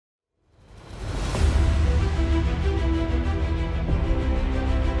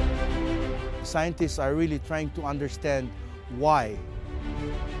scientists are really trying to understand why.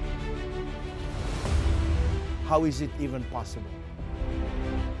 How is it even possible?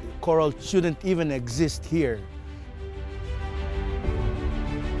 Coral shouldn't even exist here.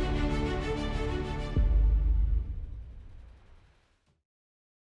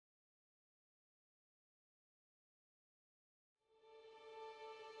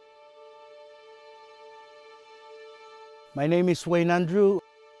 My name is Wayne Andrew.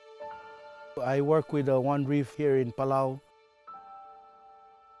 I work with One Reef here in Palau.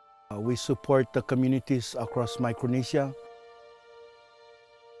 We support the communities across Micronesia.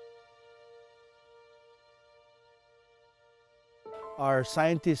 Our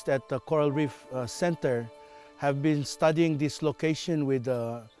scientists at the Coral Reef Center have been studying this location with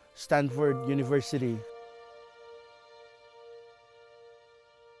Stanford University.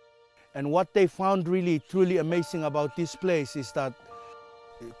 And what they found really truly amazing about this place is that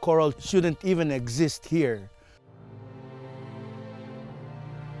coral shouldn't even exist here.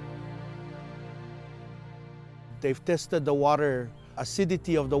 They've tested the water.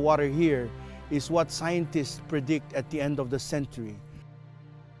 Acidity of the water here is what scientists predict at the end of the century.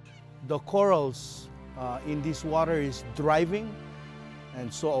 The corals in this water is thriving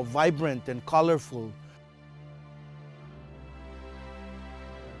and so vibrant and colorful.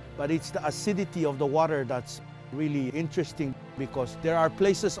 But it's the acidity of the water that's really interesting, because there are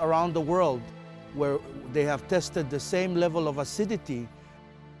places around the world where they have tested the same level of acidity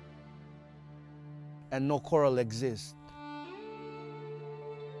and no coral exists.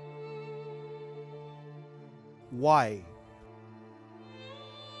 Why?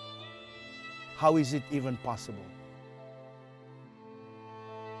 How is it even possible?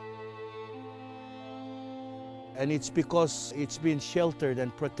 And it's because it's been sheltered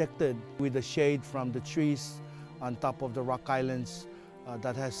and protected with the shade from the trees on top of the rock islands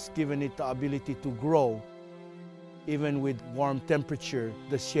that has given it the ability to grow. Even with warm temperature,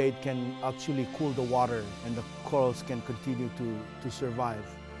 the shade can actually cool the water and the corals can continue to survive.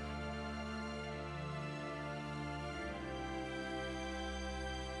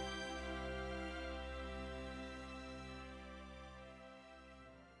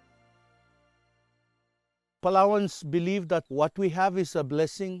 Palauans believe that what we have is a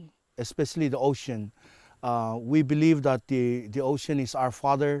blessing, especially the ocean. We believe that the ocean is our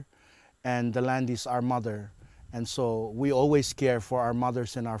father and the land is our mother. And so we always care for our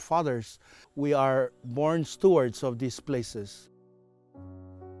mothers and our fathers. We are born stewards of these places.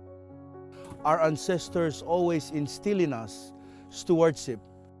 Our ancestors always instill in us stewardship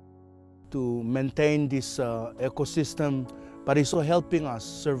to maintain this ecosystem, but it's also helping us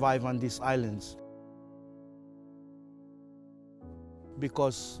survive on these islands.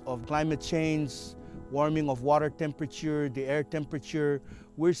 Because of climate change, warming of water temperature, the air temperature,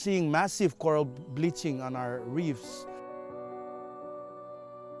 we're seeing massive coral bleaching on our reefs.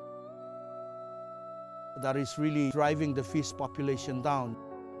 That is really driving the fish population down.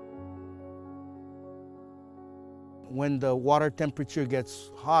 When the water temperature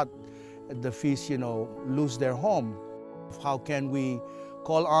gets hot, the fish, lose their home. How can we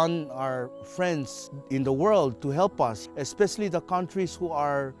call on our friends in the world to help us, especially the countries who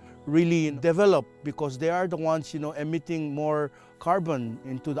are really developed, because they are the ones, emitting more carbon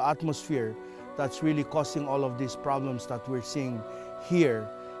into the atmosphere that's really causing all of these problems that we're seeing here.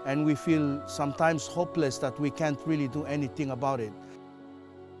 And we feel sometimes hopeless that we can't really do anything about it.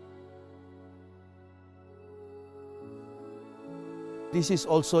 This is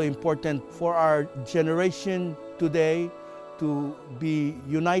also important for our generation today, to be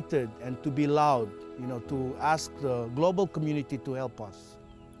united and to be loud, to ask the global community to help us.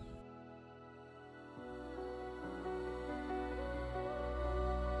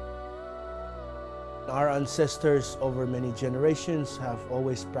 Our ancestors over many generations have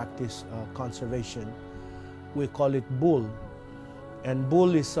always practiced conservation. We call it bull. And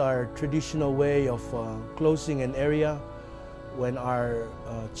bull is our traditional way of closing an area when our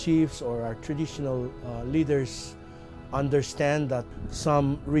chiefs or our traditional leaders understand that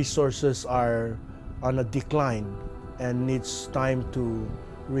some resources are on a decline and needs time to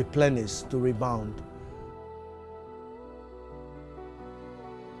replenish, to rebound.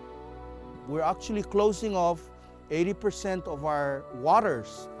 We're actually closing off 80% of our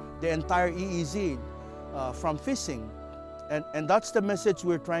waters, the entire EEZ, from fishing. And that's the message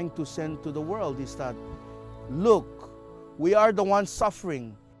we're trying to send to the world, is that, look, we are the ones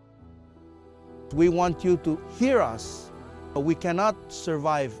suffering. We want you to hear us. We cannot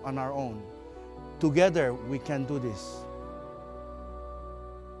survive on our own. Together, we can do this.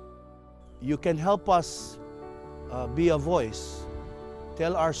 You can help us be a voice,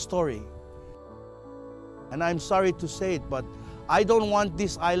 tell our story. And I'm sorry to say it, but I don't want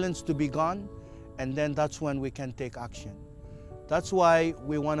these islands to be gone, and then that's when we can take action. That's why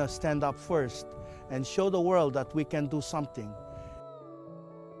we want to stand up first and show the world that we can do something.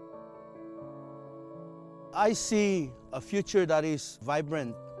 I see a future that is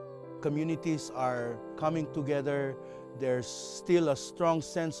vibrant. Communities are coming together. There's still a strong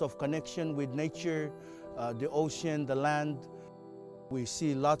sense of connection with nature, the ocean, the land. We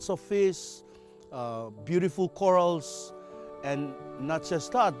see lots of fish, beautiful corals, and not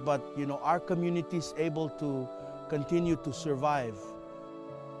just that, but our community is able to continue to survive.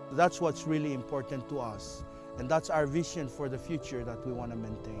 That's what's really important to us, and that's our vision for the future that we want to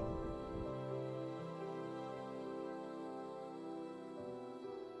maintain.